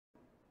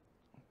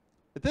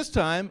At this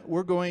time,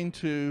 we're going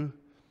to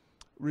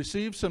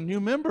receive some new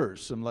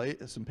members.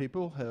 Some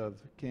people have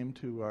came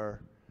to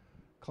our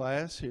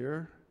class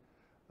here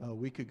a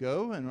week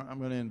ago, and I'm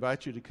going to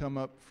invite you to come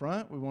up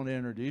front. We want to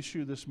introduce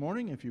you this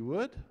morning, if you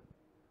would.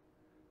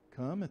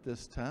 Come at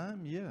this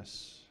time,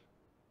 yes.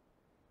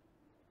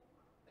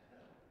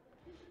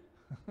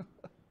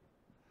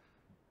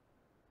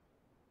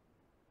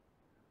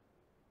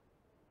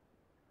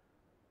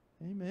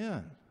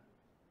 Amen.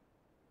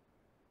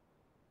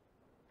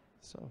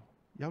 So,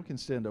 y'all can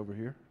stand over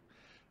here.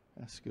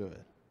 That's good.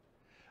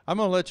 I'm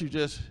going to let you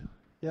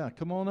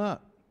come on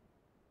up.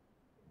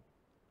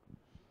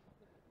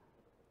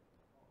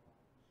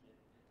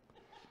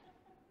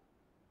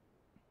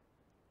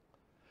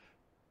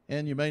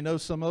 And you may know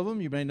some of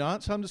them, you may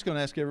not. So I'm just going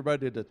to ask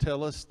everybody to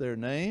tell us their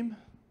name.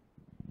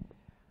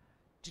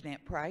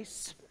 Jeanette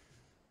Price.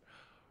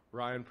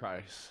 Ryan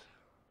Price.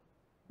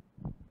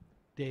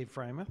 Dave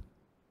Frymouth.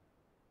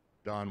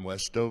 Don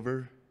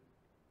Westover.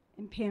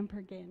 And Pam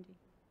Pergandy.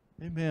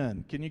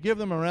 Amen. Can you give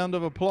them a round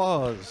of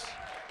applause?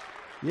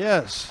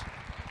 Yes.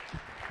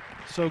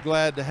 So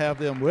glad to have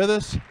them with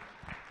us.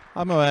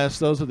 I'm going to ask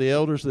those of the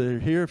elders that are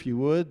here, if you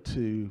would,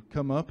 to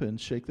come up and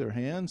shake their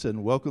hands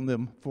and welcome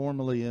them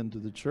formally into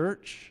the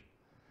church.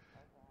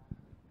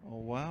 Oh,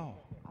 wow.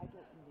 I don't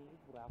need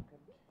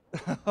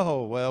welcome.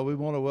 Oh, well, we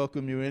want to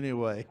welcome you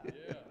anyway.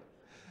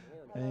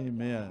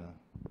 Amen.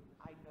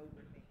 I know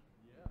your name.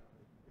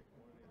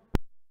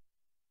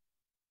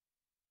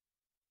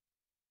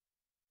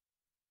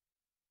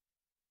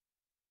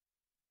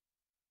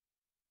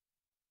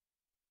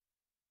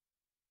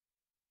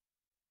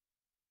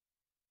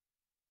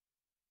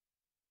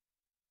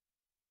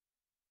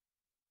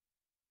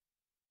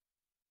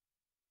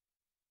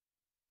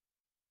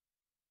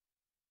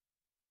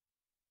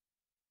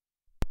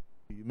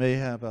 You may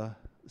have a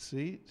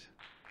seat.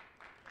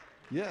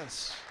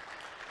 Yes.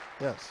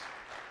 Yes.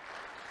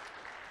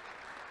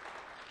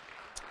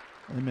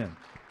 Amen.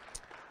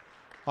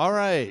 All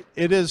right.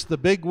 It is the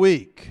big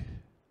week.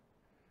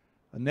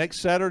 Next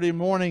Saturday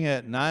morning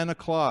at 9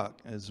 o'clock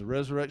is the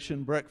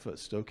resurrection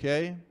breakfast,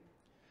 okay?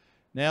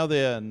 Now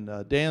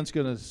then, Dan's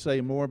going to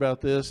say more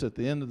about this at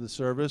the end of the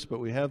service, but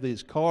we have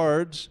these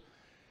cards,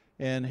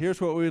 and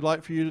here's what we'd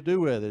like for you to do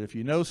with it. If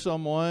you know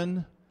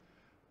someone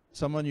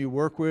you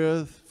work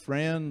with,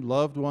 friend,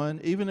 loved one,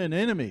 even an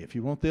enemy, if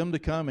you want them to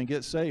come and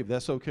get saved,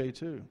 that's okay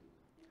too.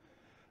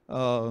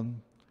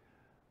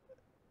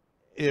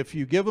 If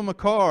you give them a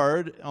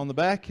card on the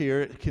back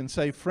here, it can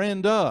say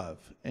friend of,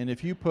 and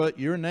if you put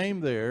your name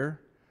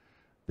there,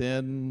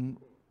 then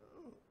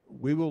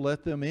we will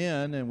let them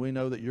in, and we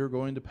know that you're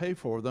going to pay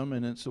for them,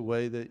 and it's a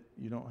way that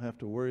you don't have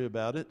to worry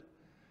about it,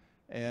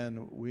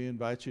 and we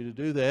invite you to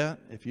do that.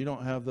 If you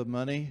don't have the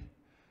money,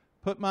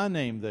 put my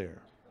name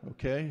there,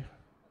 okay?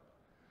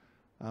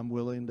 I'm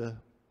willing to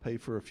pay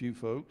for a few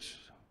folks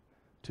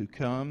to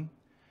come,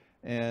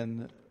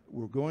 and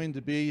we're going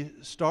to be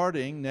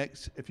starting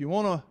next. If you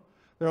want to,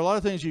 there are a lot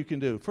of things you can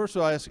do. First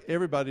of all, I ask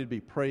everybody to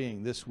be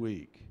praying this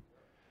week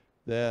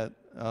that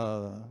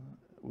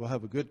we'll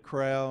have a good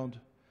crowd.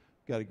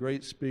 Got a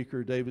great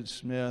speaker, David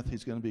Smith.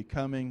 He's going to be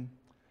coming,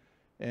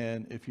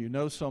 and if you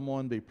know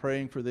someone, be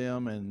praying for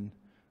them and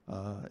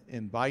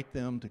invite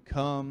them to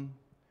come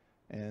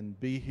and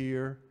be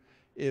here.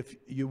 If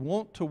you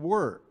want to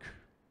work,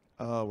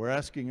 we're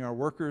asking our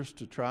workers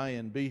to try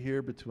and be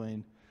here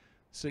between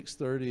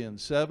 6:30 and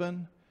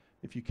 7.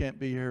 If you can't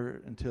be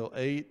here until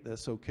 8,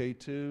 that's okay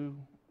too.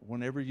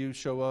 Whenever you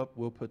show up,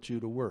 we'll put you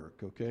to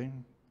work, okay?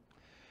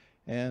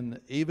 And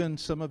even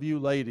some of you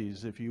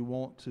ladies, if you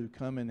want to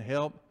come and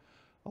help,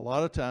 a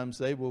lot of times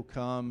they will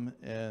come,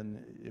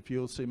 and if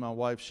you'll see my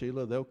wife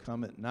Sheila, they'll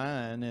come at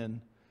 9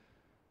 and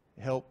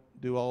help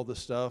do all the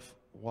stuff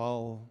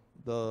while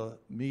the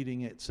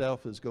meeting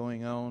itself is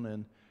going on,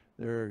 and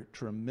they're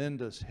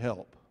tremendous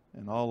help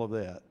in all of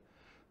that.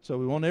 So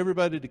we want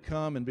everybody to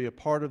come and be a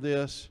part of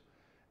this,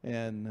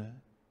 and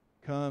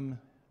come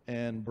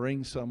and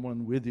bring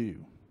someone with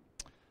you.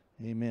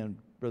 Amen.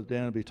 Brother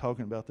Dan will be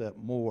talking about that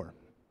more.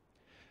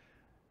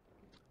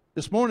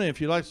 This morning, if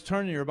you'd like to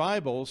turn in your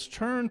Bibles,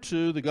 turn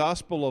to the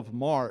Gospel of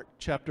Mark,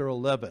 chapter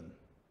 11.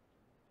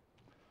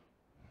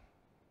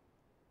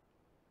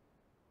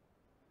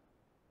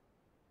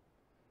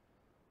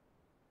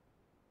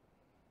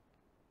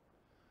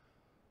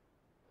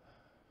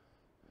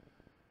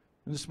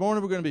 And this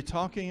morning we're going to be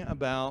talking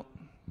about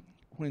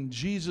when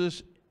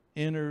Jesus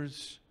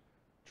enters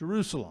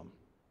Jerusalem.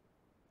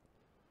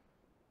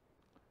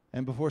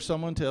 And before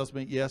someone tells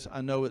me, yes,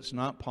 I know it's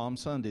not Palm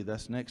Sunday,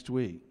 that's next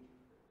week.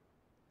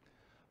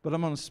 But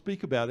I'm going to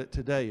speak about it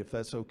today, if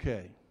that's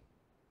okay.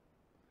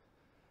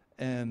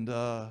 And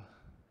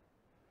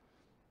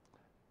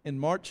in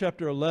Mark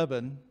chapter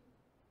 11,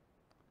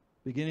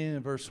 beginning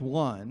in verse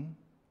 1,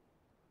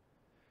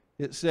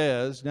 it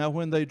says, "Now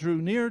when they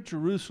drew near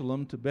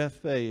Jerusalem to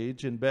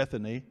Bethphage and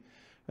Bethany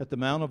at the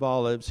Mount of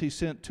Olives, he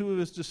sent 2 of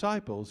his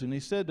disciples, and he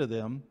said to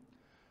them,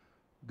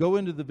 'Go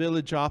into the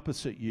village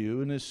opposite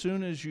you, and as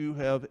soon as you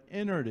have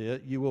entered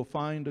it, you will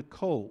find a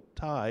colt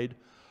tied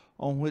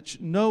on which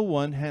no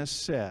one has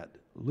sat.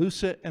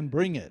 Loose it and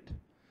bring it.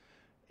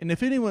 And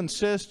if anyone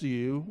says to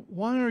you,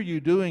 why are you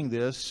doing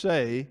this?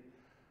 Say,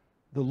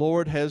 the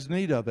Lord has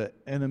need of it,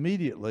 and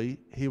immediately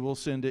he will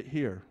send it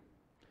here.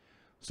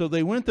 So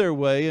they went their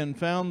way and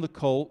found the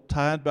colt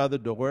tied by the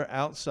door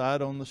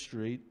outside on the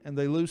street, and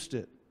they loosed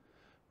it.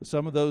 But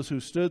some of those who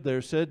stood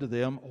there said to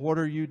them, what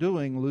are you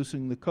doing,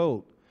 loosing the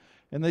colt?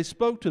 And they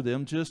spoke to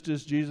them just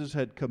as Jesus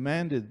had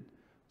commanded,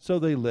 so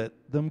they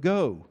let them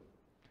go.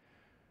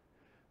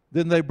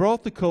 Then they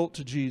brought the colt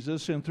to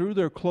Jesus and threw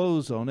their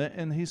clothes on it,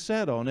 and he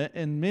sat on it.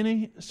 And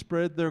many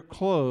spread their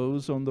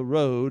clothes on the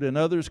road, and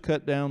others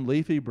cut down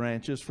leafy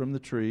branches from the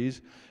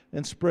trees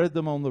and spread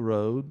them on the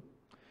road.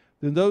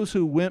 Then those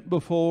who went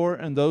before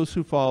and those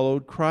who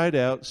followed cried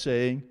out,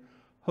 saying,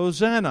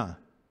 Hosanna!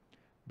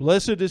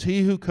 Blessed is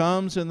he who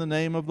comes in the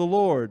name of the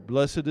Lord.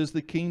 Blessed is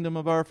the kingdom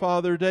of our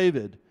father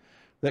David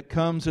that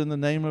comes in the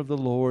name of the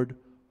Lord.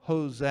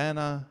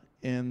 Hosanna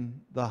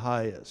in the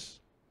highest.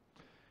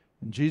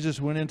 And Jesus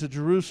went into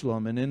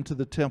Jerusalem and into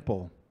the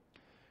temple.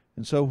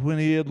 And so when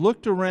he had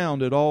looked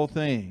around at all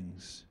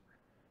things,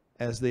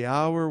 as the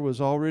hour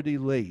was already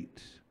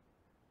late,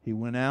 he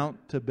went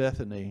out to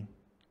Bethany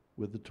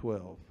with the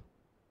 12.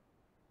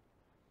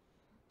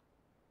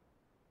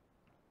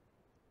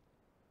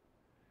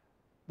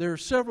 There are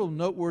several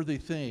noteworthy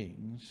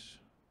things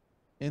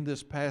in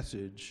this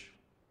passage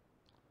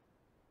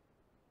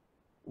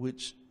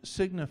which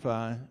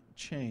signify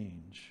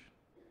change.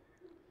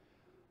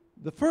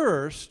 The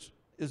first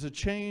is a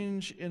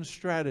change in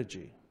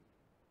strategy.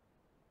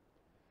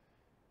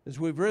 As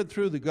we've read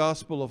through the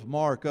Gospel of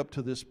Mark up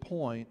to this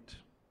point,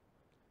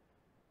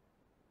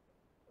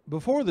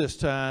 before this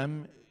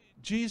time,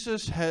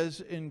 Jesus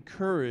has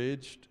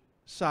encouraged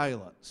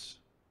silence.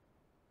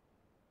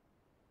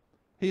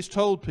 He's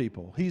told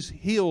people, he's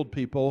healed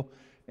people,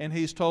 and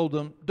he's told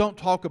them, don't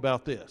talk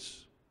about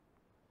this.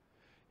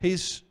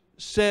 He's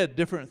said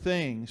different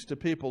things to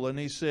people, and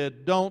he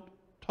said, don't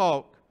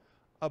talk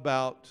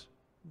about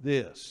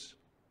this.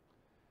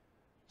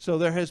 So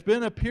there has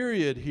been a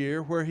period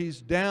here where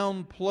he's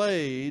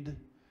downplayed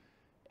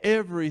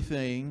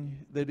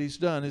everything that he's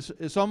done.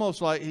 It's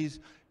almost like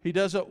he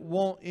doesn't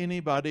want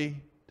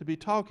anybody to be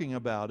talking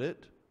about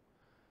it.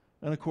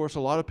 And of course,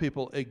 a lot of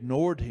people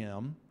ignored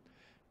him,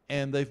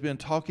 and they've been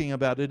talking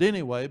about it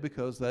anyway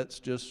because that's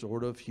just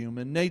sort of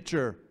human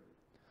nature.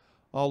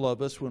 All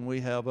of us, when we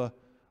have a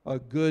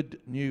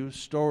good news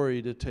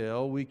story to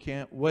tell, we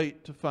can't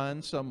wait to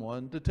find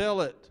someone to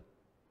tell it.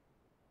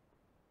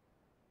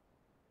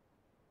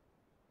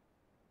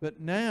 But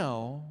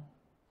now,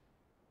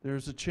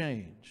 there's a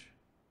change.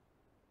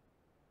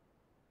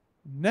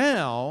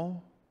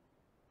 Now,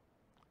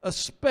 a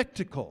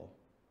spectacle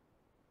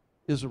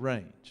is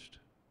arranged.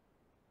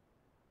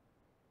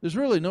 There's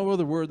really no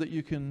other word that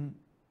you can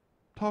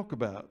talk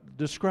about,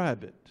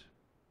 describe it.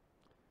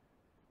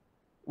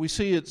 We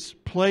see it's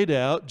played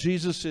out.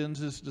 Jesus sends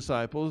his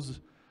disciples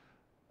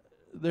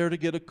there to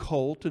get a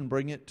colt and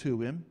bring it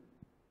to him.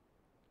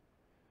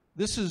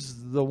 This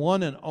is the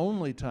one and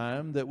only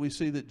time that we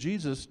see that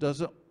Jesus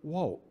doesn't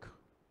walk.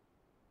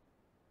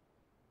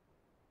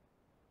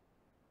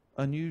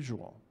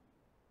 Unusual.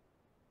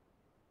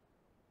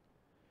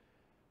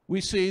 We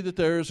see that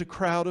there is a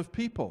crowd of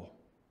people.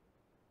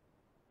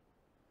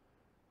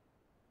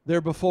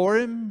 They're before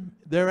him,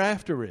 they're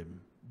after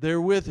him,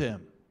 they're with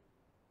him.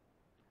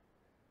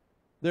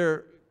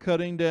 They're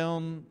cutting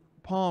down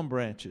palm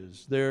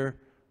branches, they're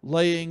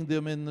laying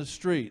them in the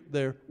street,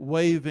 they're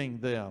waving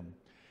them.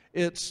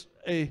 It's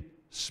a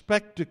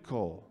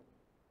spectacle.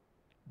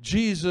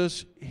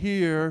 Jesus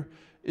here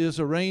is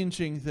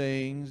arranging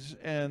things,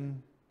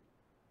 and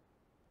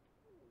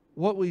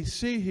what we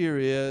see here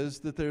is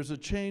that there's a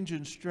change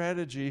in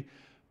strategy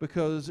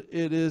because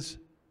it is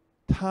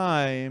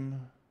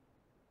time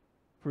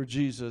for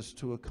Jesus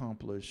to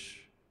accomplish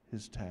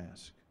his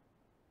task.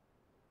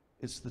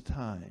 It's the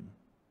time.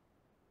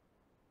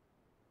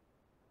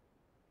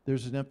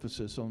 There's an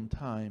emphasis on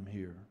time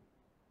here.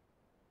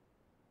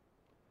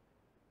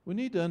 We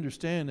need to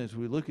understand as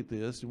we look at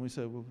this, and we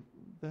say, well,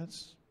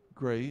 that's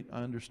great,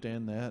 I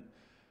understand that.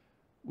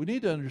 We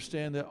need to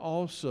understand that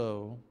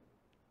also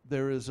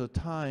there is a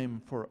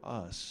time for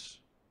us,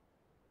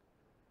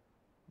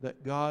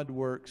 that God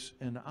works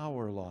in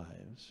our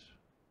lives,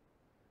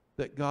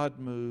 that God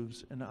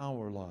moves in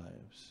our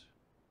lives,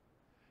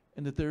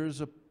 and that there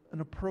is an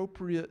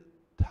appropriate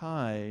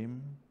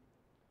time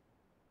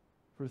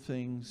for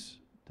things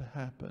to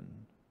happen.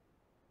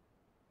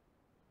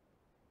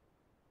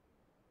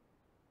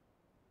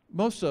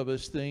 Most of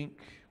us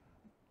think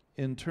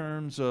in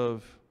terms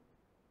of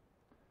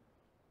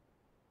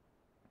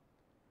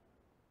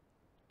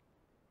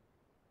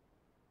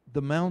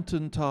the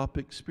mountaintop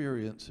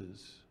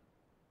experiences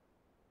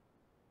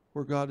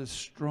where God is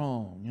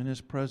strong and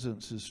his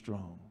presence is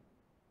strong.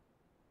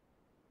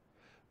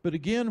 But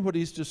again, what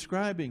he's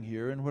describing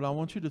here and what I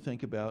want you to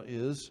think about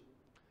is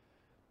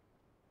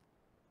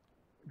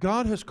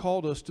God has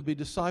called us to be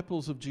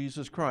disciples of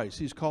Jesus Christ.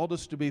 He's called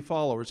us to be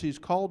followers. He's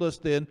called us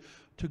then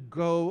to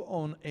go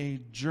on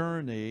a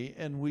journey,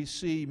 and we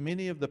see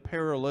many of the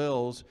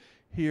parallels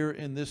here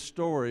in this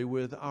story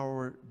with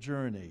our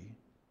journey.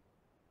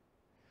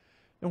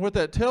 And what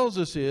that tells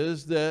us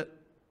is that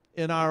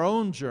in our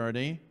own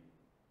journey,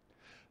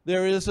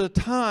 there is a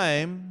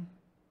time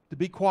to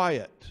be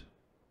quiet.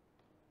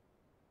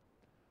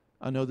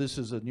 I know this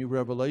is a new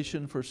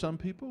revelation for some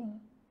people.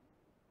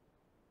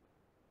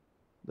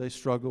 They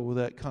struggle with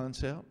that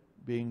concept,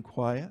 being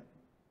quiet.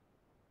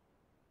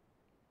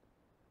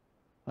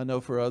 I know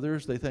for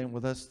others, they think,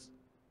 well, that's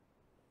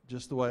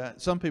just the way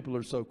some people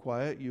are so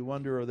quiet, you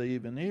wonder, are they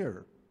even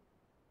here?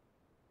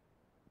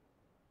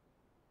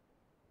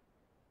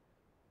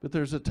 But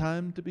there's a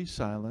time to be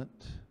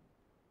silent,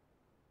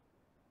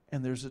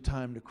 and there's a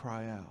time to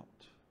cry out.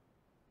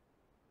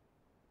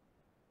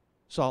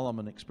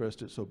 Solomon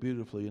expressed it so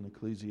beautifully in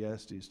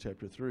Ecclesiastes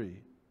chapter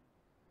 3,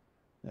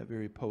 that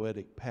very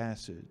poetic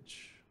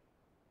passage.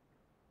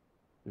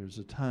 There's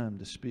a time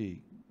to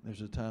speak.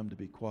 There's a time to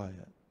be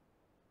quiet.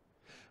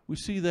 We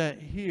see that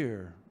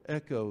here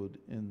echoed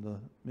in the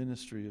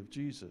ministry of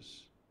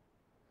Jesus.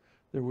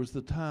 There was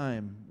the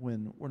time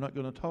when, we're not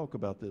going to talk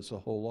about this a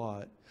whole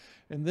lot,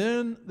 and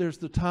then there's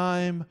the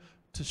time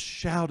to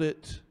shout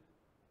it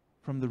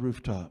from the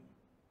rooftop.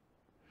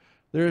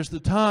 There's the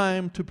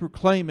time to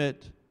proclaim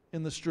it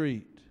in the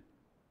street.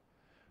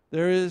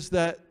 There is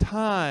that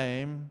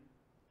time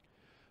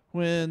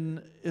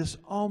when it's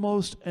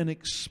almost an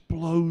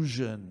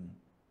explosion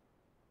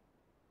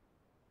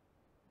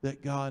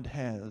that God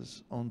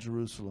has on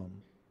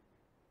Jerusalem.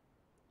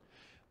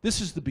 This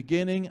is the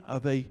beginning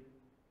of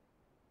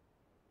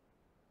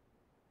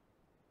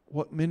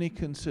what many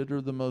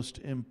consider the most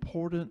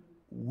important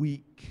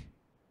week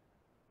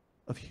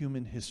of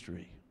human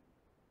history,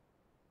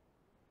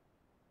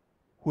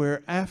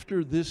 where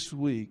after this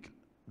week,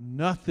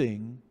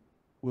 nothing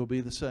will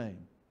be the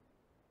same.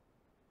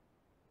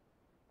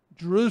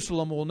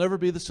 Jerusalem will never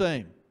be the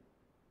same.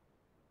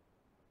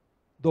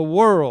 The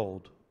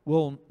world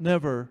will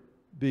never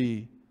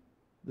be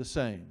the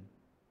same.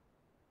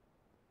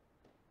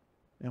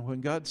 And when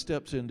God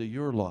steps into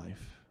your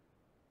life,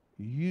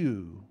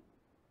 you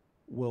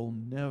will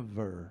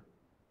never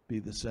be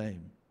the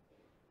same.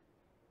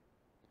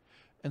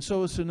 And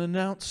so it's an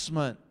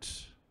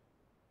announcement.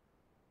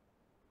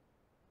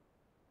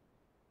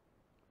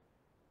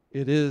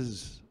 It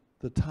is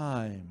the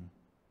time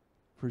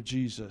for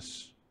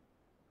Jesus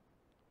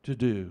to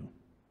do.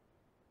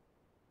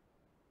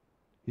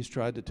 He's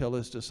tried to tell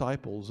his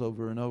disciples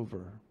over and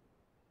over,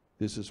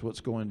 this is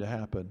what's going to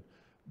happen.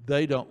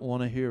 They don't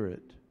want to hear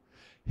it.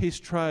 He's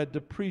tried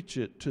to preach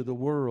it to the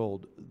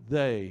world.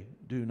 They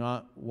do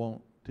not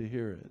want to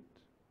hear it.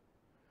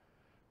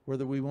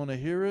 Whether we want to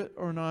hear it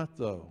or not,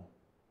 though,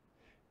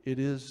 it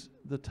is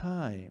the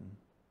time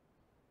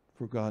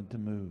for God to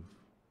move.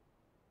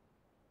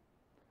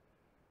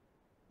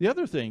 The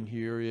other thing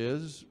here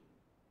is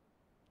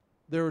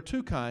there are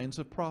two kinds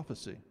of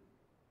prophecy.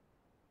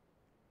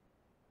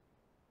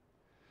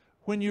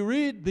 When you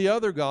read the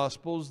other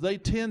Gospels, they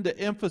tend to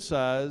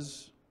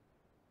emphasize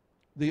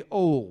the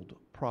old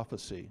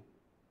prophecy.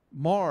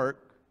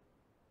 Mark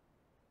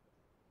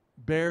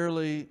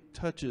barely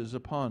touches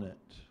upon it.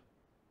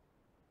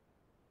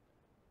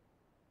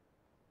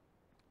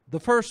 The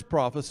first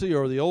prophecy,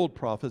 or the old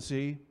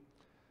prophecy,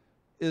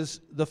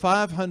 is the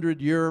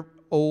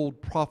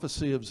 500-year-old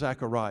prophecy of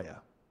Zechariah.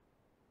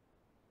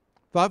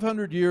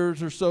 500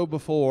 years or so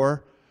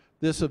before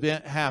this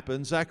event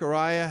happened,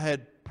 Zechariah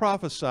had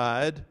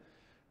prophesied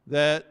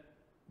that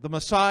the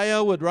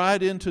Messiah would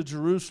ride into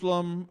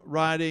Jerusalem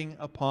riding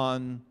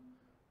upon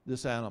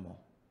this animal.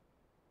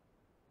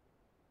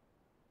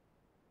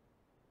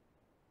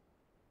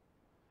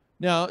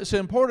 Now, it's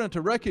important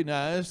to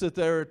recognize that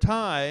there are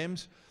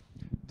times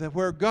that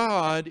where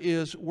God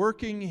is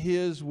working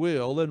His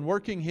will and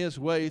working His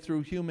way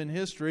through human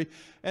history,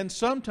 and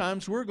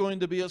sometimes we're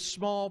going to be a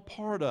small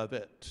part of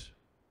it.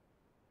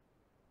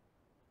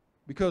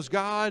 Because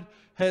God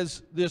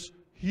has this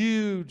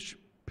huge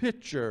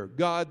picture.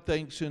 God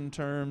thinks in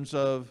terms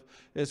of,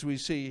 as we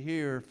see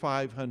here,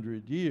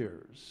 500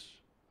 years.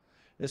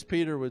 As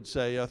Peter would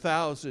say,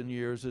 1,000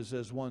 years is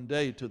as one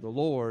day to the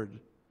Lord.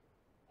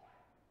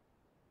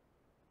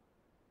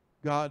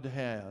 God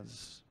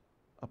has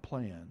a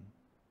plan.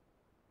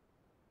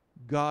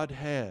 God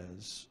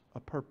has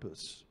a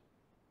purpose.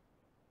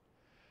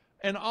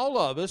 And all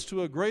of us,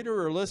 to a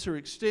greater or lesser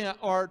extent,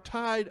 are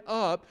tied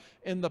up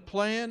in the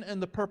plan and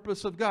the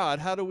purpose of God.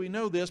 How do we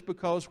know this?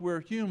 Because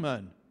we're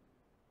human.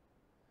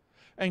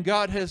 And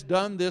God has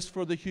done this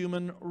for the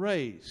human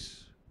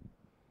race.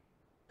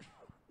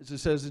 As it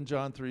says in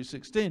John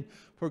 3:16,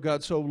 for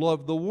God so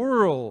loved the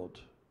world.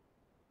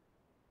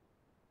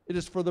 It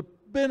is for the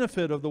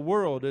benefit of the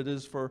world. It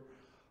is for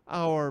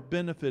our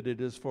benefit.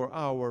 It is for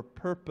our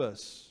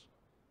purpose.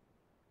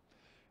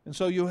 And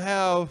so you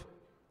have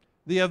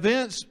the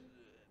events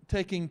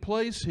taking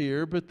place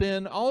here, but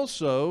then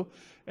also,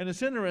 and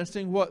it's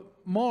interesting what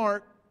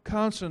Mark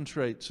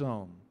concentrates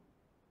on.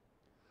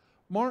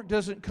 Mark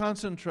doesn't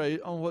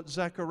concentrate on what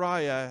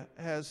Zechariah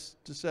has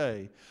to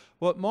say.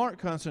 What Mark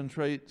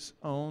concentrates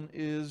on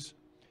is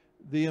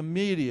the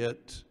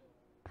immediate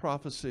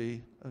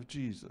prophecy of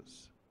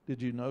Jesus. Did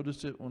you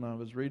notice it when I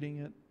was reading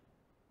it?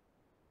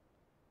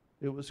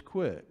 It was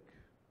quick.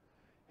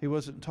 He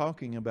wasn't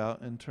talking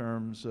about in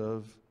terms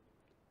of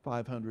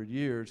 500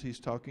 years. He's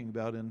talking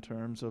about in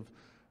terms of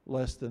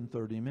less than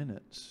 30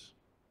 minutes.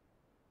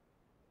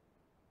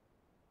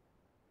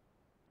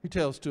 He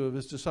tells two of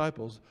his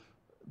disciples,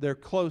 they're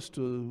close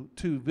to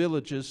two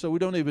villages, so we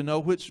don't even know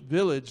which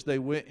village they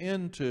went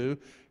into.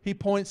 He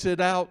points it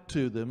out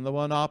to them, the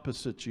one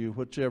opposite you,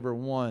 whichever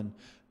one,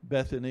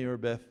 Bethany or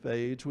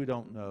Bethphage, we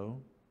don't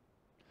know.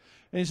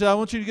 And he said, I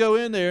want you to go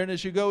in there, and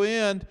as you go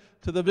in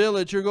to the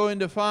village, you're going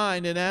to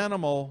find an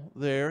animal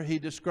there. He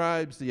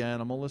describes the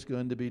animal. It's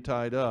going to be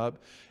tied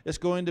up. It's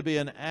going to be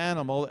an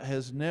animal that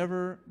has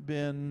never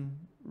been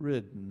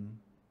ridden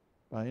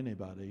by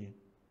anybody.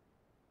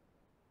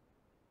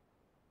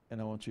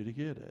 And I want you to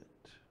get it.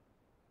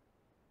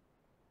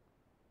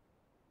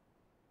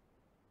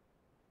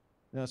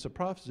 Now, it's a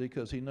prophecy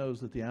because he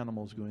knows that the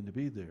animal is going to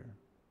be there.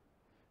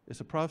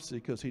 It's a prophecy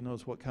because he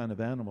knows what kind of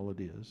animal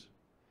it is.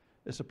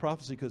 It's a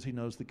prophecy because he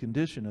knows the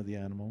condition of the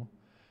animal.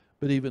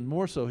 But even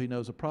more so, he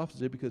knows a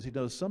prophecy because he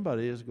knows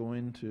somebody is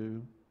going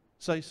to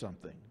say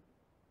something.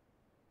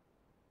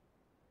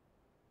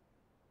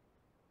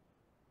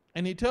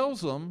 And he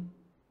tells them,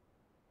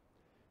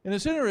 and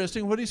it's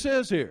interesting what he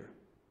says here.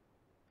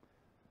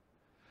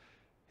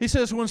 He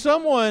says, when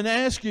someone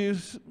asks you,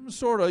 just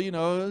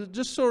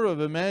sort of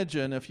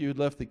imagine if you'd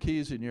left the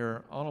keys in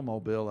your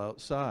automobile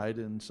outside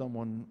and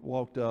someone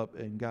walked up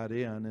and got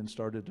in and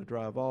started to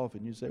drive off,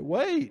 and you say,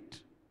 wait.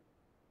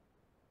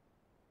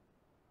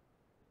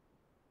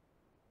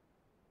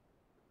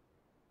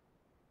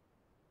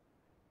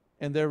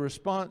 And their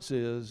response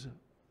is,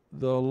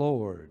 the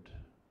Lord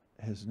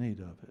has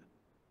need of it.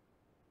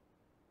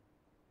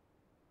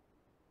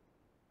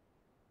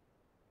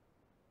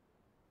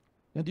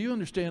 Now, do you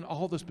understand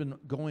all that's been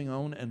going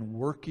on and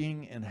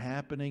working and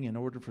happening in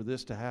order for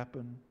this to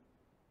happen?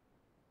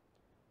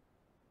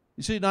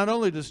 You see, not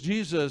only does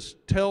Jesus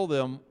tell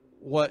them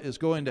what is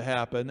going to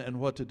happen and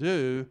what to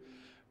do,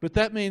 but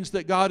that means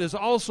that God is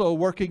also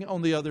working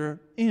on the other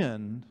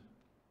end,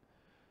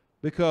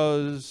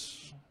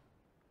 because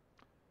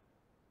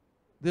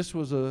this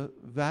was a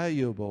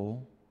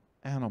valuable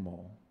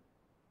animal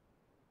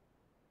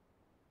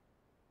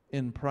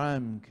in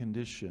prime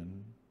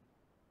condition.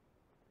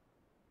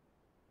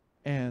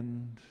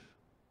 And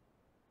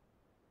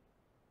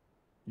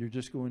you're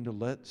just going to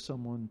let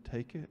someone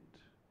take it?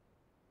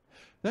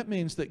 That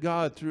means that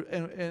God,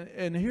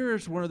 and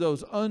here's one of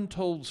those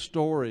untold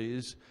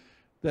stories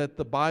that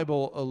the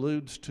Bible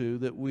alludes to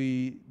that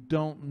we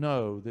don't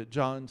know, that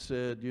John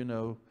said,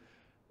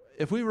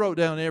 if we wrote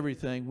down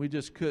everything, we'd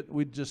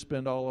just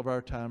spend all of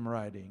our time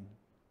writing.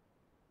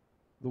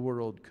 The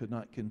world could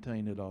not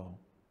contain it all.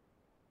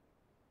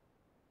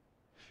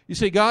 You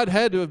see, God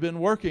had to have been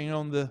working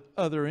on the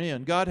other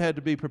end. God had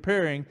to be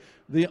preparing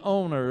the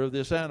owner of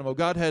this animal.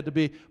 God had to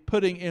be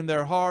putting in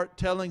their heart,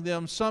 telling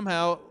them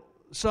somehow,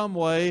 some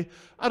way,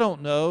 I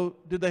don't know,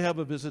 did they have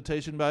a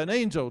visitation by an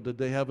angel? Did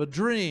they have a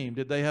dream?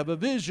 Did they have a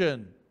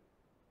vision?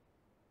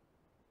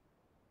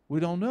 We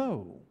don't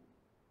know.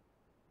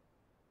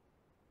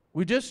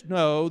 We just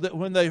know that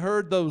when they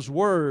heard those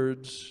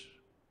words,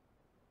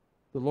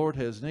 the Lord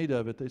has need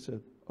of it, they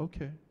said,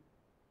 okay,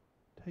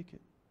 take it.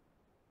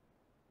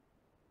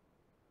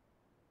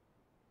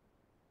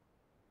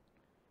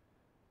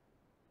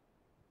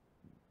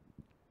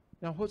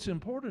 Now, what's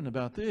important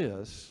about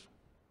this,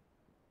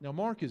 now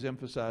Mark is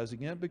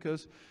emphasizing it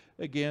because,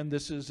 again,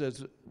 this is,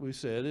 as we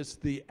said, it's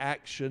the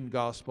action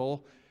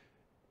gospel.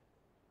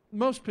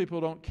 Most people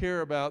don't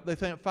care about, they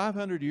think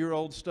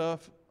 500-year-old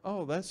stuff,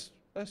 oh, that's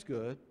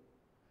good.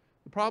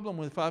 The problem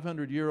with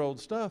 500-year-old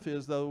stuff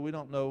is, though, we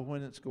don't know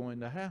when it's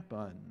going to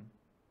happen.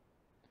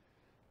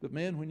 But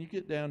man, when you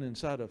get down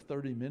inside of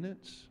 30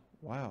 minutes,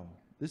 wow,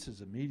 this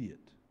is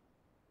immediate.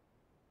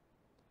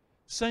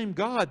 Same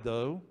God,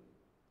 though.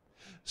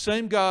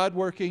 Same God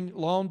working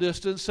long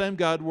distance, same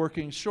God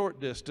working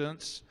short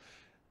distance,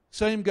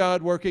 same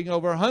God working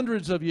over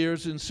hundreds of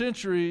years and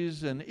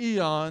centuries and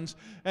eons,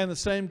 and the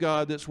same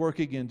God that's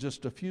working in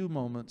just a few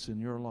moments in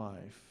your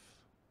life.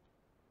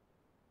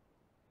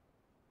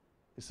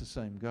 It's the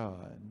same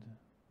God.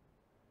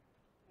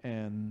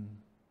 And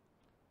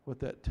what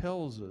that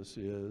tells us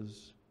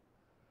is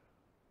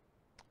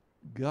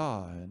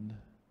God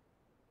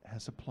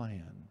has a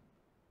plan.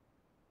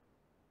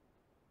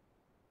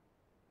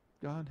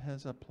 God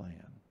has a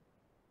plan.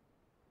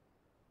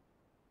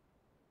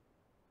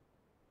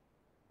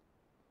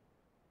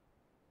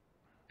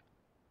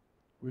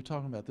 We were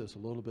talking about this a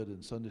little bit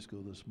in Sunday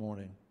school this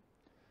morning.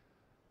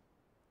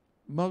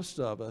 Most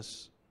of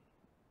us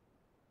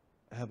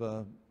have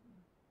a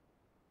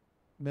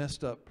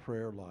messed up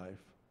prayer life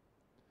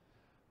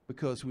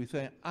because we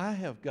think, I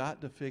have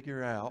got to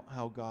figure out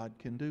how God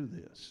can do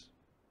this.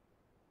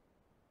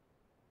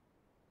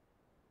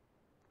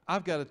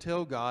 I've got to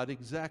tell God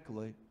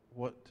exactly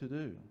what to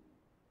do.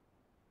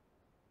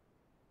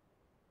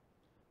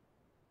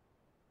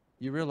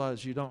 You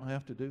realize you don't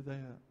have to do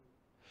that.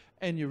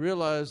 And you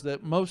realize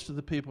that most of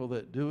the people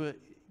that do it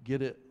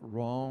get it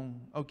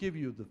wrong. I'll give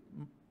you,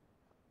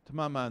 to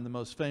my mind, the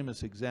most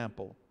famous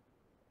example,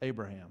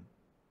 Abraham.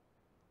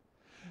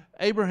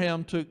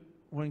 Abraham took,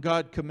 when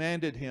God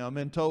commanded him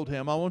and told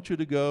him, I want you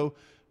to go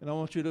and I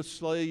want you to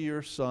slay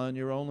your son,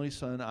 your only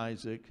son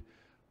Isaac,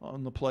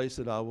 on the place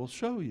that I will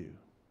show you.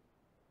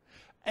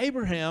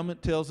 Abraham,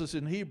 it tells us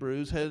in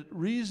Hebrews, had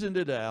reasoned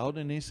it out,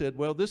 and he said,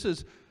 well, this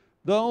is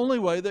the only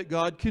way that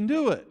God can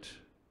do it.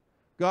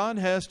 God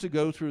has to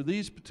go through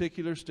these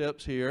particular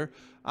steps here.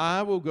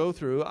 I will go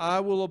through.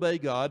 I will obey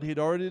God. He'd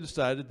already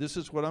decided this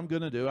is what I'm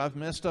going to do. I've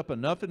messed up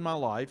enough in my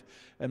life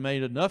and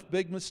made enough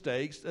big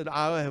mistakes that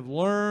I have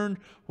learned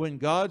when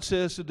God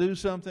says to do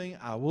something,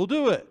 I will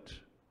do it.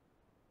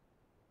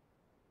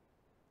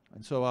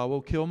 And so I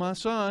will kill my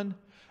son,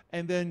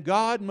 and then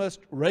God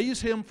must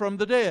raise him from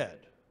the dead.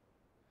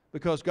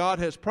 Because God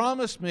has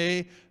promised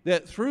me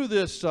that through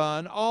this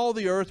son, all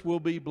the earth will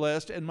be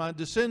blessed, and my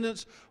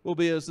descendants will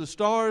be as the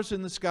stars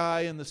in the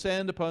sky and the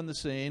sand upon the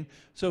sea.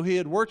 So he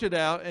had worked it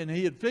out, and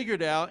he had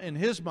figured out in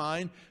his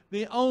mind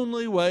the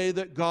only way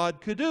that God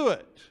could do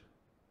it.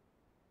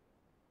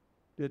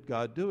 Did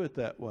God do it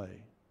that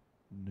way?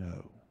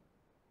 No.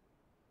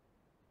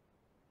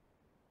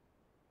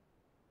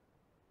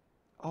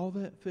 All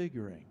that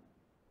figuring,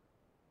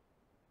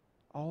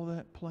 all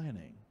that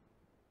planning,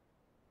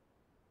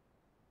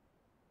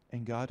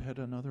 and God had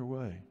another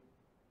way.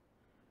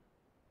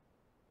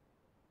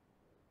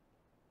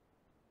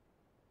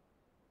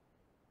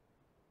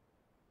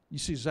 You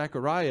see,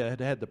 Zechariah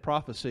had had the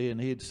prophecy, and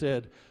he had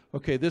said,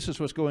 okay, this is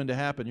what's going to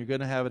happen. You're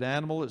going to have an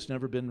animal that's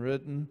never been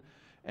ridden,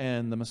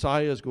 and the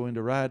Messiah is going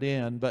to ride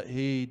in, but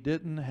he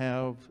didn't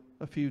have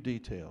a few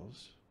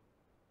details.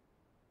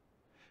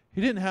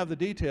 He didn't have the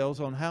details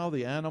on how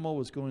the animal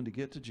was going to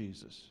get to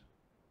Jesus.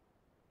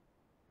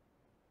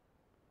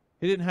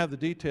 He didn't have the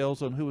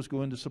details on who was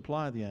going to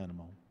supply the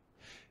animal.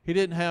 He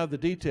didn't have the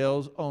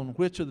details on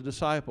which of the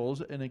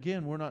disciples, and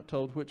again, we're not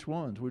told which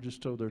ones. We're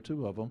just told there are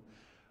two of them.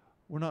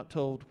 We're not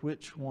told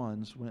which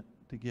ones went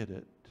to get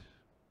it.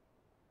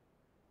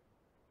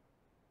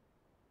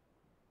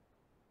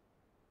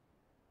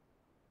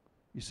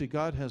 You see,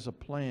 God has a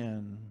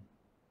plan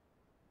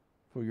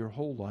for your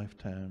whole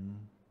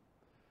lifetime,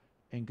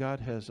 and God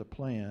has a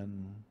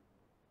plan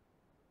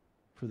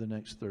for the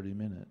next 30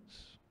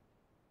 minutes.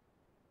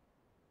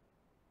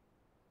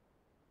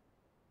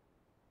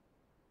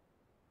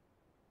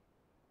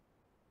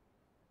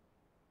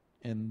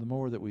 And the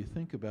more that we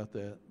think about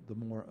that, the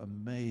more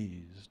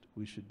amazed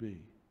we should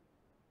be.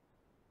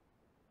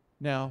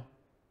 Now,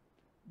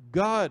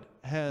 God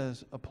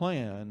has a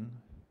plan,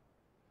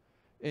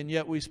 and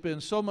yet we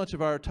spend so much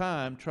of our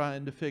time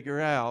trying to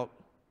figure out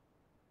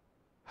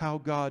how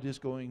God is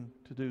going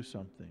to do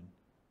something.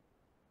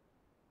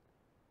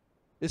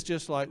 It's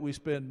just like we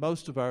spend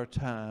most of our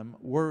time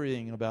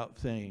worrying about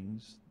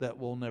things that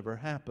will never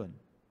happen.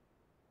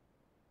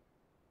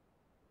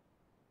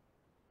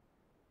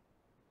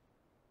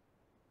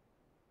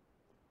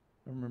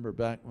 I remember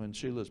back when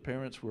Sheila's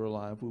parents were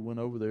alive, we went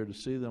over there to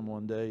see them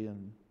one day,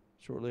 and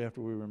shortly after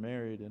we were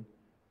married, and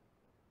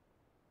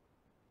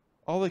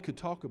all they could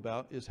talk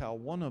about is how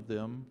one of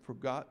them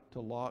forgot to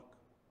lock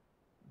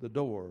the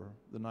door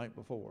the night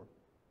before.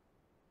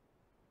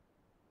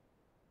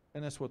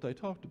 And that's what they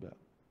talked about.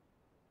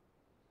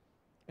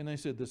 And they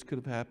said this could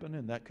have happened,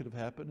 and that could have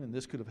happened, and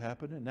this could have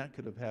happened, and that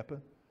could have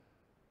happened.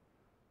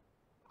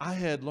 I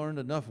had learned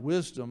enough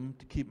wisdom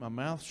to keep my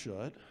mouth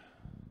shut.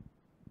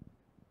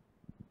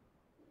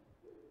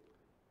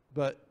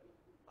 But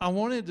I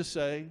wanted to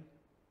say,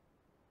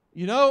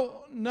 you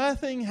know,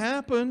 nothing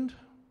happened.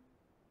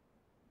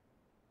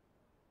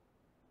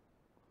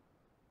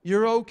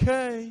 You're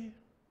okay.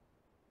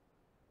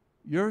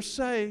 You're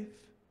safe.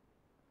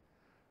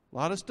 A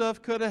lot of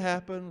stuff could have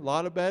happened. A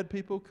lot of bad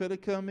people could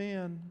have come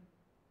in.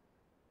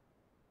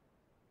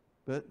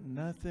 But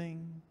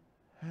nothing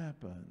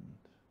happened.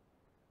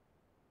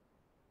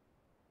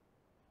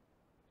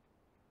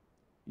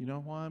 You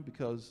know why?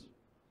 Because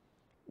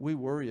we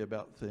worry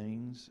about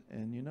things,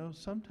 and you know,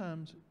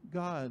 sometimes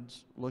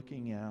God's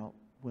looking out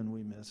when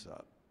we mess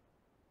up.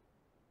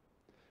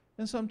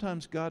 And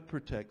sometimes God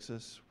protects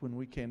us when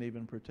we can't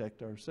even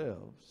protect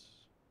ourselves.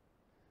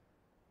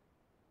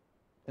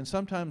 And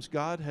sometimes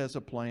God has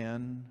a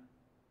plan,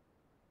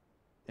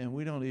 and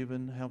we don't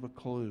even have a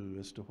clue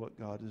as to what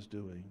God is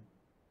doing.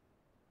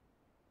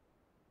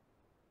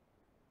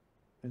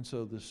 And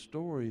so the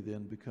story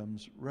then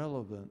becomes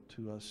relevant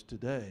to us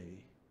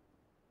today,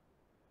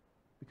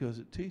 because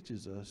it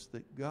teaches us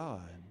that God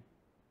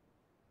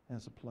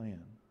has a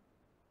plan.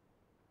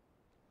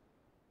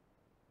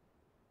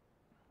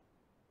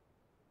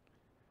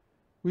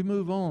 We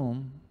move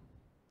on,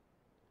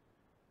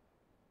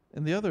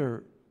 and the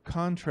other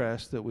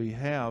contrast that we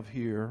have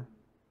here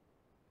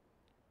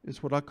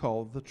is what I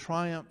call the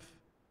triumph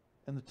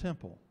and the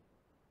temple.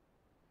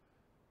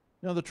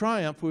 Now, the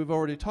triumph we've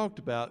already talked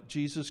about.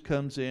 Jesus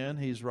comes in,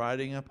 he's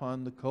riding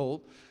upon the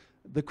colt.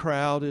 The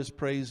crowd is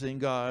praising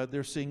God.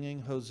 They're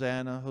singing,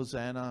 Hosanna,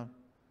 Hosanna.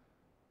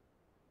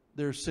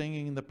 They're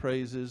singing the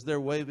praises.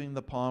 They're waving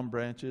the palm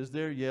branches.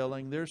 They're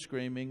yelling. They're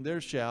screaming.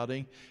 They're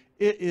shouting.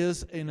 It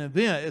is an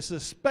event. It's a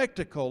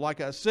spectacle, like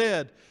I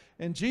said,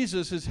 and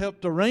Jesus has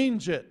helped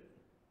arrange it.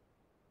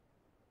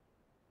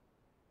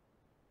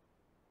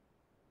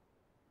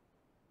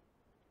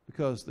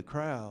 Because the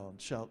crowd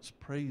shouts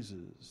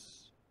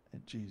praises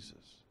at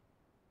Jesus.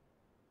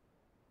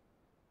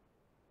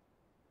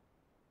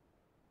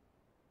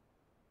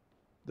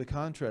 The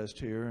contrast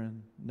here,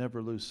 and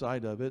never lose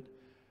sight of it,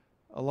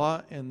 a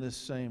lot in this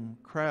same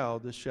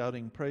crowd that's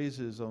shouting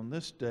praises on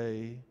this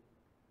day,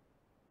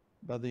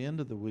 by the end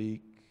of the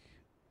week,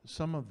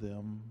 some of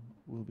them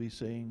will be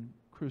saying,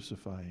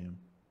 crucify him.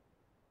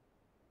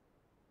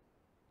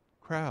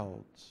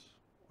 Crowds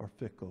are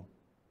fickle.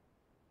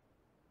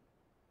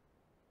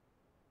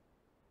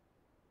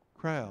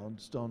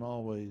 Crowds don't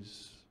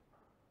always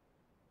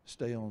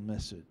stay on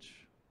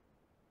message.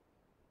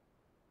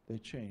 They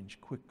change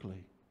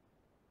quickly.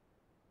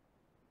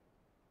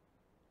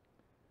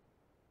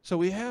 So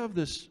we have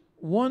this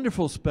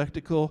wonderful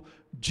spectacle.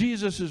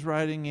 Jesus is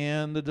riding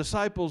in. The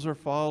disciples are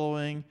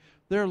following.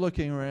 They're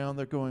looking around.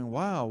 They're going,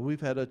 wow,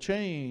 we've had a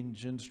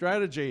change in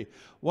strategy.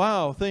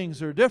 Wow,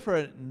 things are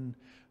different. And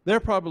they're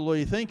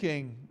probably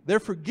thinking, they're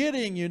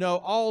forgetting,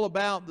 all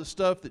about the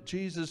stuff that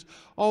Jesus,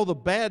 all the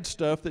bad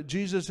stuff that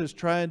Jesus is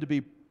trying to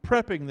be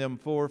prepping them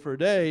for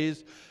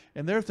days.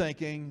 And they're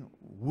thinking,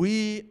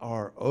 we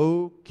are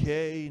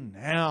okay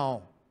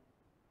now.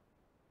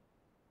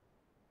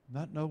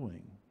 Not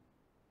knowing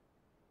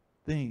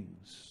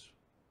things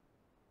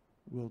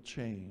will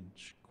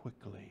change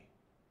quickly.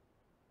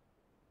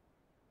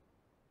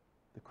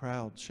 The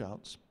crowd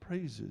shouts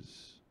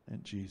praises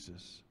at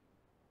Jesus.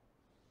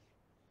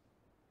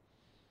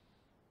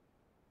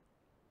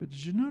 But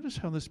did you notice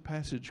how this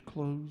passage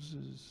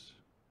closes?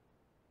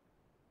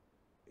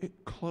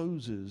 It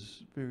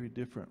closes very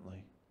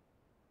differently.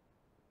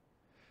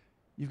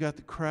 You've got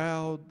the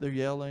crowd, they're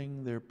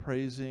yelling, they're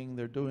praising,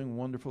 they're doing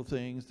wonderful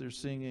things, they're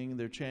singing,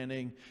 they're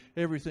chanting.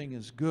 Everything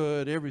is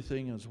good,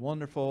 everything is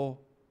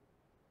wonderful.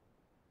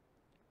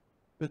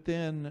 But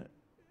then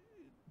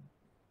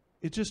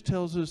it just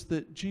tells us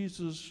that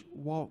Jesus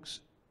walks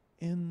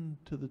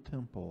into the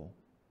temple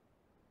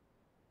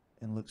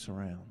and looks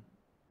around.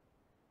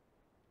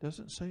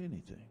 Doesn't say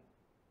anything.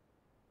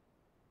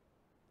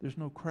 There's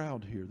no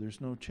crowd here. There's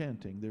no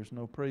chanting. There's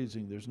no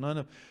praising. There's none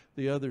of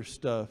the other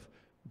stuff.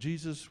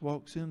 Jesus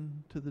walks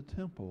into the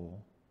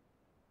temple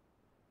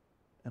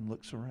and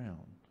looks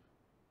around.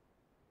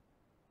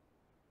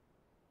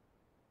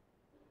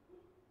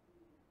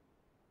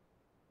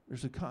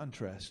 There's a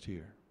contrast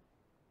here.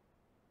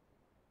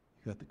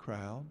 You got the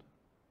crowd,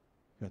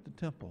 you got the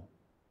temple.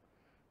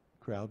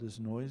 The crowd is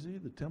noisy,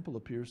 the temple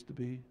appears to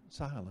be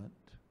silent.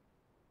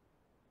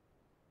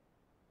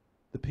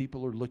 The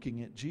people are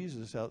looking at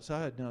Jesus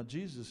outside. Now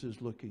Jesus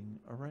is looking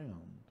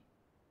around.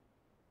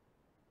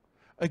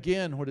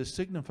 Again, what is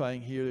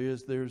signifying here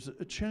is there's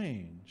a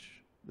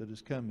change that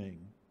is coming.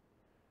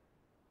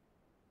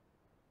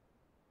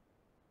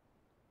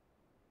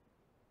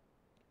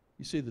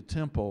 You see, the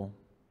temple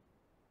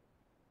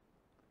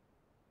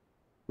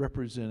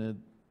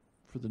represented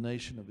for the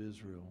nation of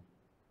Israel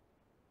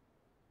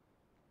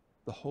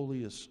the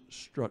holiest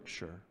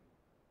structure.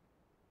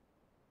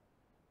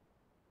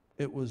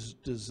 It was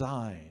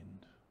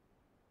designed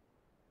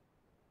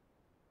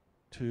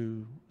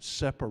to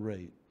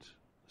separate,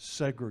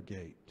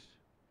 segregate.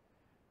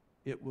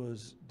 It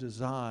was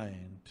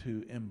designed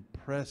to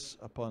impress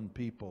upon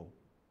people.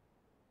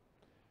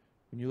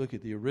 When you look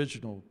at the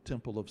original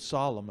Temple of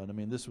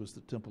Solomon, this was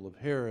the Temple of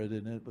Herod,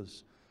 and it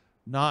was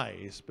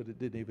nice, but it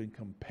didn't even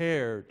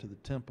compare to the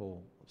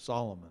Temple of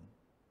Solomon.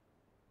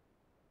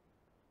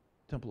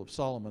 Temple of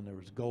Solomon, there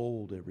was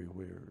gold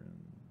everywhere and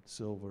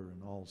silver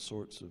and all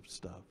sorts of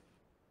stuff.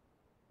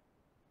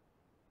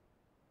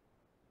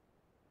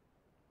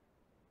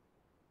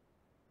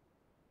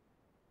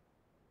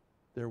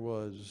 There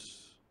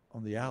was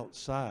on the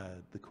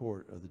outside the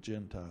court of the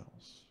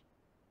Gentiles.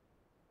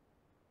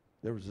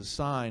 There was a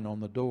sign on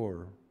the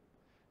door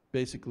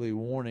basically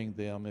warning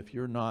them, if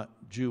you're not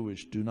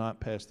Jewish, do not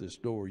pass this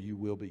door, you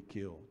will be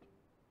killed.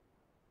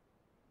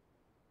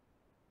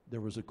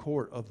 There was a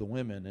court of the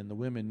women, and the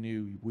women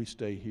knew, we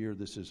stay here,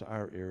 this is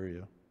our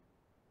area.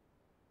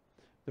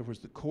 There was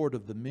the court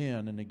of the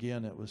men, and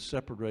again it was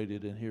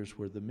separated, and here's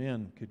where the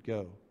men could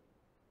go.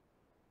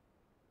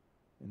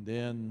 And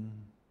then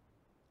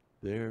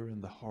there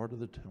in the heart of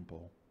the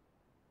temple,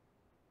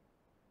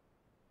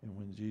 and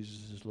when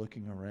Jesus is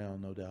looking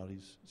around, no doubt he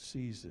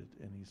sees it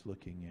and he's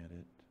looking at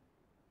it.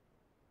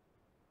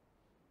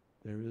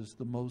 There is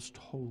the most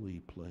holy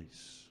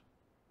place.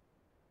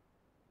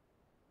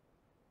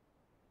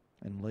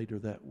 And later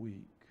that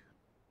week,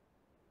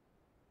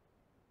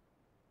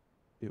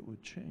 it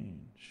would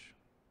change.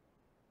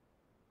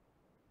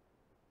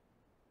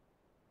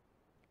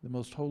 The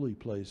most holy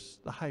place,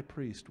 the high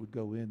priest would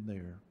go in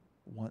there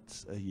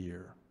once a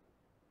year.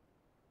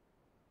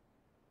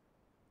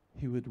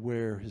 He would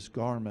wear, his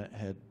garment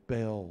had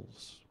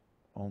bells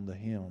on the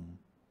hem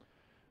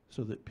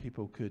so that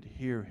people could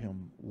hear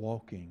him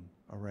walking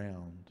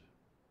around.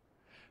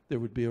 There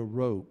would be a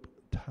rope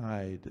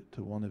tied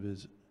to one of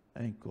his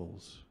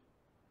ankles.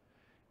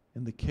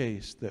 In the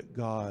case that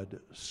God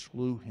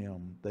slew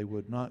him, they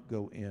would not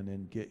go in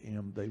and get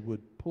him. They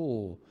would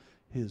pull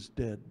his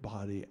dead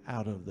body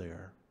out of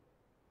there.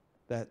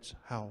 That's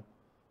how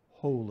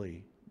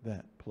holy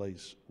that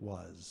place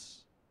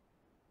was.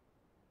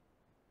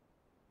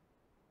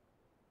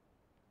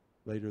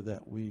 Later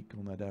that week,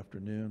 on that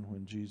afternoon,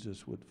 when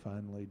Jesus would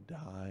finally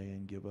die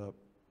and give up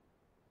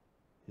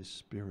his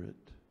spirit,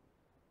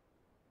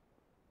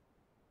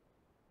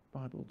 the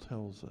Bible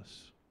tells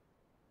us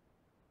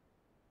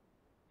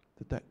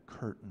that that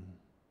curtain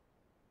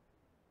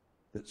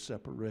that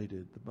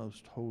separated the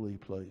most holy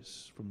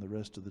place from the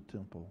rest of the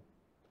temple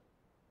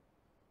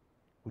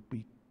would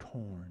be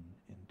torn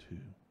in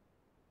two.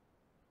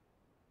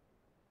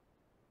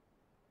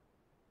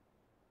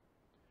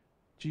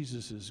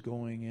 Jesus is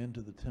going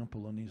into the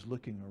temple and he's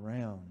looking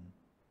around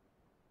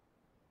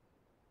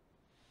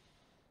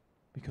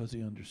because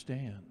he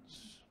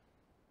understands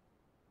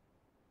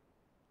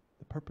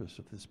the purpose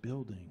of this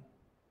building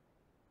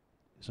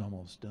is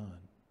almost done.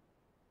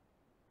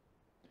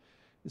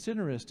 It's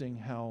interesting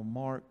how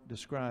Mark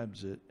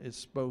describes it.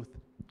 It's both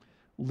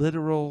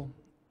literal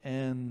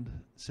and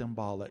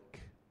symbolic.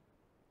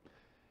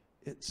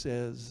 It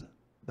says,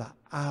 the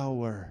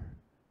hour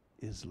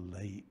is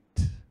late.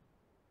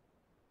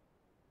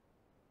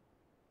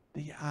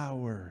 The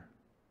hour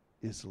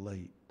is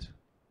late.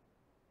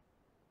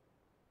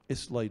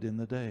 It's late in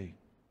the day.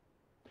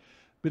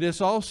 But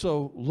it's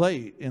also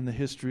late in the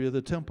history of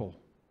the temple.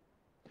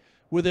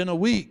 Within a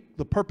week,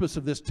 the purpose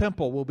of this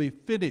temple will be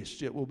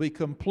finished. It will be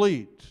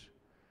complete.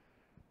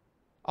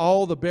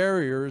 All the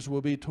barriers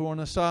will be torn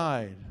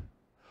aside.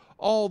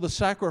 All the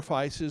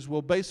sacrifices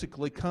will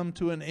basically come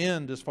to an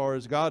end as far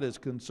as God is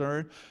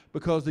concerned,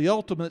 because the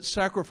ultimate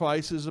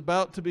sacrifice is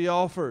about to be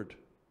offered.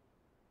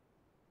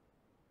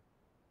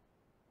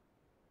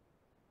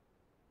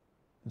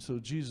 And so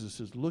Jesus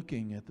is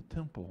looking at the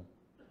temple,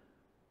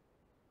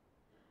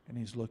 and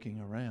he's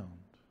looking around.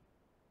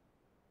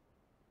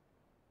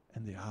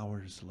 And the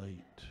hour is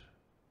late.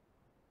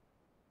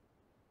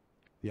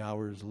 The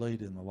hour is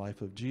late in the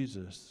life of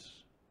Jesus.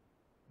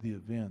 The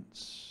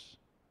events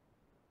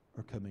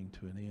are coming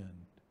to an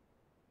end.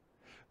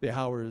 The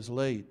hour is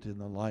late in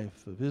the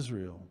life of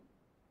Israel.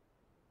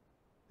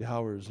 The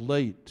hour is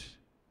late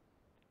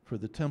for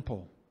the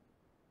temple.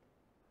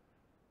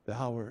 The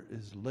hour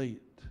is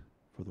late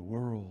for the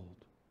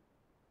world.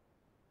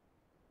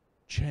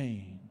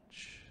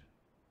 Change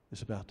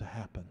is about to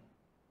happen.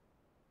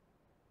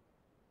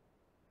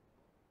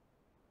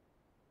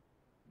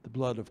 The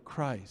blood of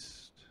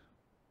Christ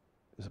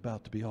is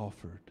about to be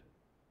offered.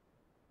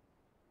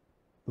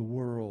 The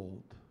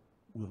world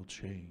will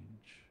change.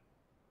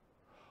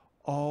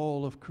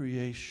 All of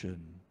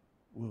creation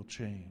will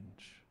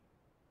change,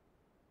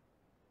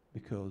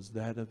 because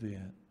that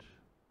event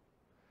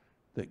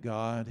that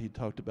God, he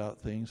talked about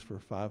things for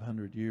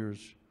 500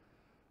 years.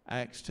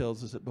 Acts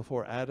tells us that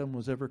before Adam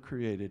was ever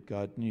created,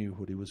 God knew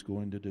what he was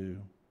going to do.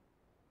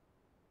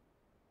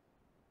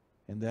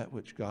 And that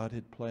which God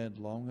had planned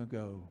long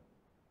ago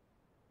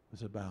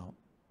was about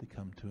to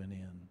come to an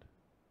end.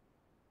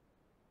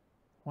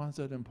 Why is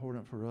that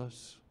important for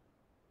us?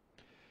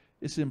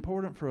 It's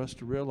important for us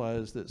to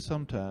realize that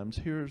sometimes,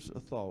 here's a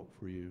thought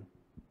for you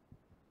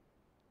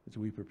as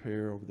we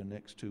prepare over the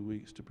next 2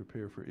 weeks to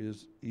prepare for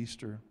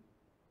Easter.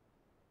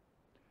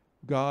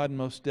 God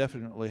most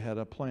definitely had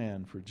a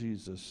plan for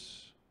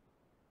Jesus.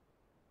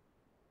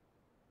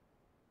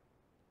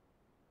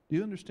 Do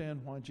you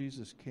understand why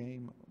Jesus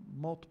came?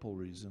 Multiple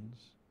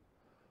reasons.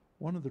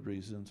 One of the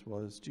reasons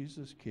was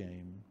Jesus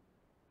came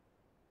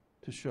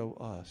to show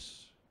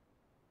us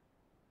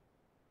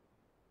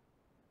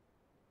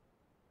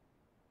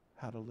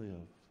how to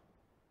live.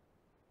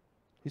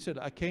 He said,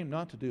 I came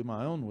not to do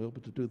my own will,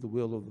 but to do the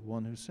will of the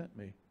one who sent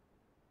me.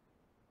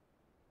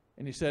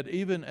 And he said,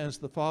 even as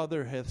the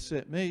Father hath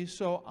sent me,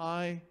 so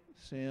I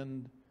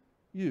send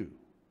you.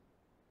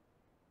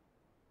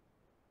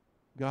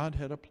 God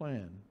had a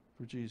plan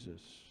for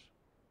Jesus.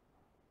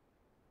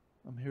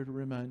 I'm here to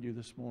remind you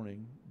this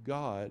morning,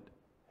 God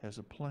has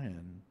a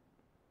plan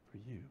for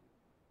you.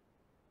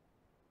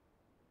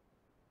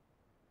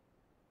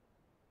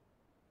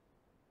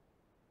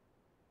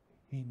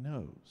 He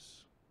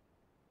knows.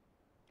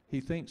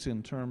 He thinks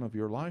in terms of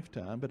your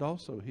lifetime, but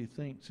also he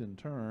thinks in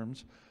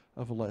terms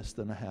of less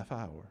than a half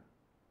hour.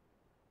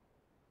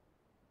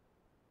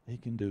 He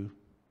can do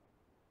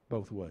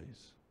both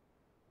ways.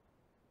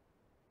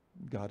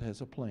 God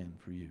has a plan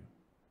for you.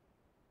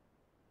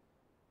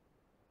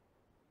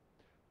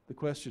 The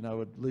question I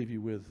would leave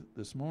you with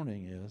this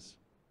morning is,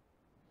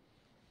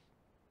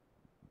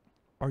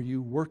 are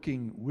you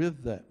working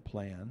with that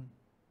plan,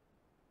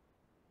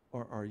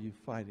 or are you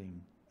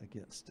fighting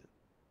against it?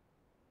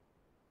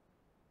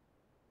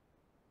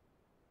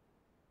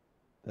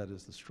 That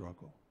is the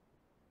struggle.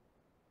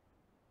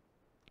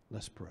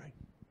 Let's pray.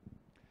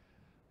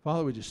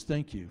 Father, we just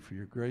thank you for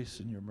your grace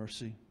and your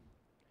mercy.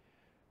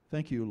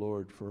 Thank you,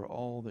 Lord, for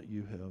all that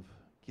you have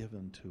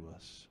given to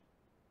us.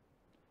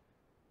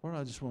 Lord,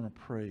 I just want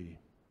to pray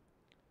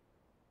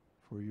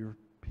for your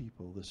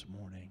people this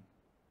morning.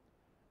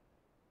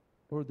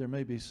 Lord, there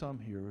may be some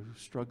here who are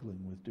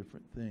struggling with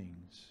different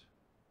things.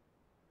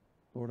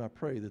 Lord, I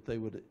pray that they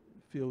would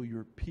feel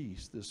your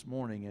peace this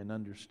morning and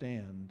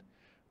understand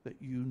that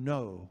you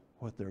know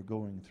what they're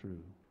going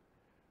through,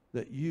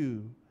 that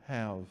you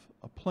have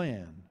a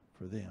plan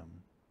for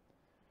them,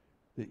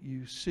 that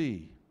you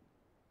see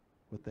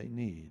what they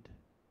need.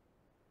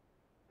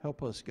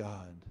 Help us,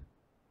 God,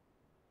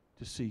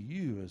 to see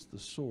you as the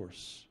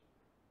source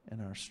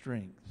and our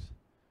strength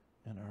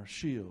and our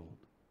shield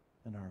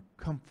and our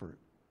comfort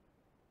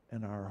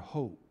and our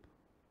hope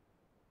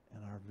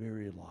and our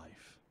very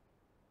life.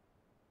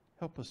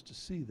 Help us to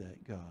see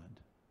that, God.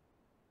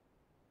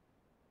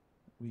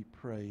 We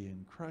pray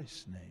in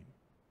Christ's name.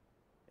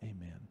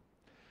 Amen.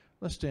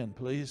 Let's stand,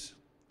 please.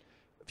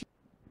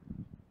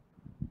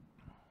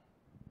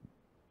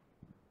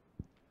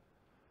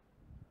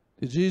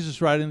 Did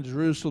Jesus ride into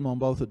Jerusalem on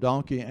both a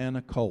donkey and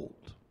a colt?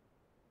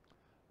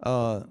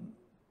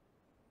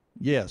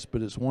 Yes,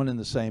 but it's one and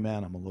the same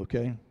animal,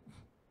 okay?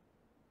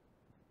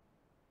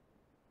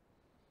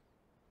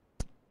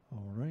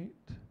 All right.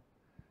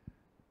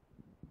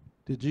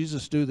 Did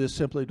Jesus do this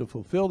simply to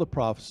fulfill the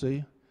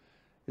prophecy?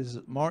 Is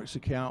Mark's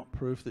account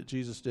proof that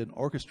Jesus didn't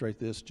orchestrate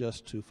this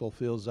just to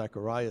fulfill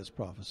Zechariah's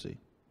prophecy?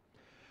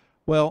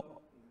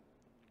 Well,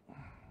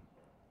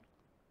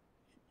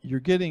 you're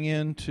getting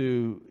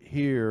into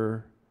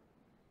here,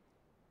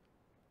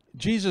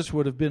 Jesus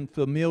would have been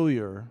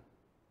familiar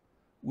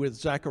with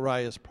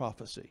Zechariah's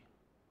prophecy.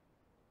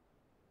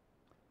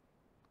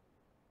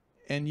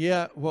 And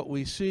yet what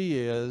we see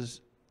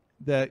is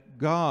that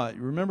God,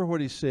 remember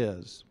what he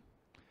says,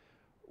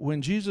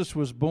 when Jesus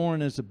was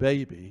born as a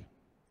baby,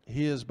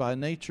 he is by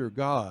nature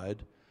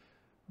God,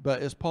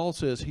 but as Paul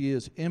says, he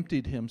has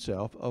emptied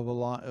himself of a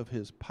lot of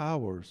his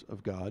powers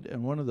of God,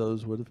 and one of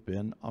those would have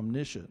been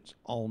omniscience,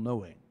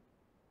 all-knowing.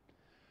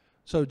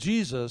 So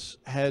Jesus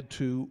had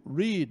to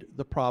read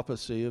the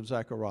prophecy of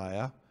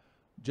Zechariah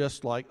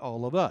just like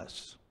all of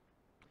us.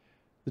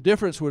 The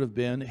difference would have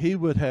been he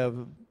would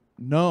have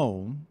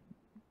known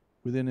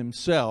within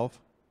himself,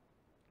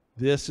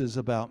 this is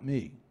about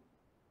me.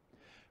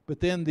 But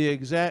then the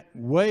exact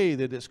way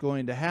that it's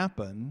going to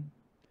happen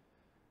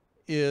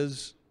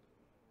is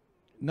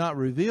not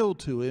revealed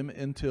to him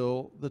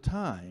until the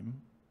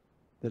time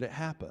that it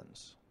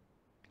happens.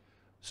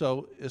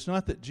 So it's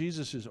not that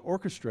Jesus is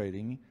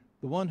orchestrating.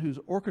 The one who's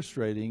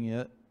orchestrating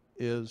it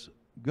is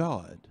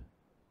God.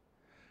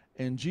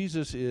 And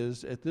Jesus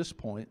is, at this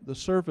point, the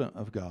servant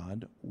of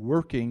God,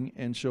 working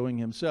and showing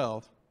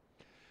himself.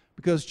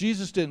 Because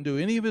Jesus didn't do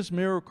any of his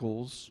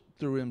miracles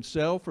through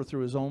himself or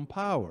through his own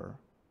power.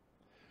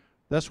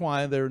 That's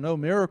why there are no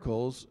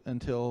miracles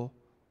until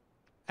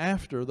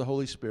after the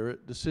Holy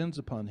Spirit descends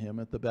upon him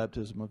at the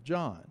baptism of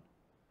John.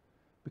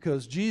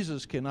 Because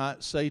Jesus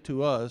cannot say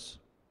to us,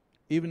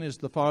 even as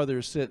the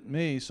Father sent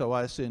me, so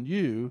I send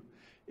you,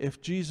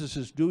 if Jesus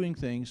is doing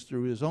things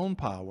through his own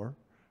power,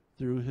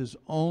 through his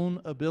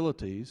own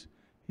abilities,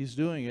 he's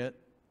doing it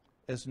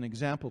as an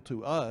example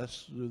to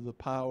us through the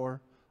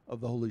power of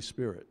the Holy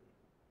Spirit.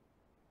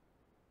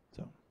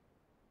 So,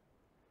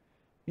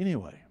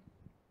 anyway,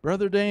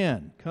 Brother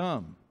Dan,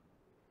 come.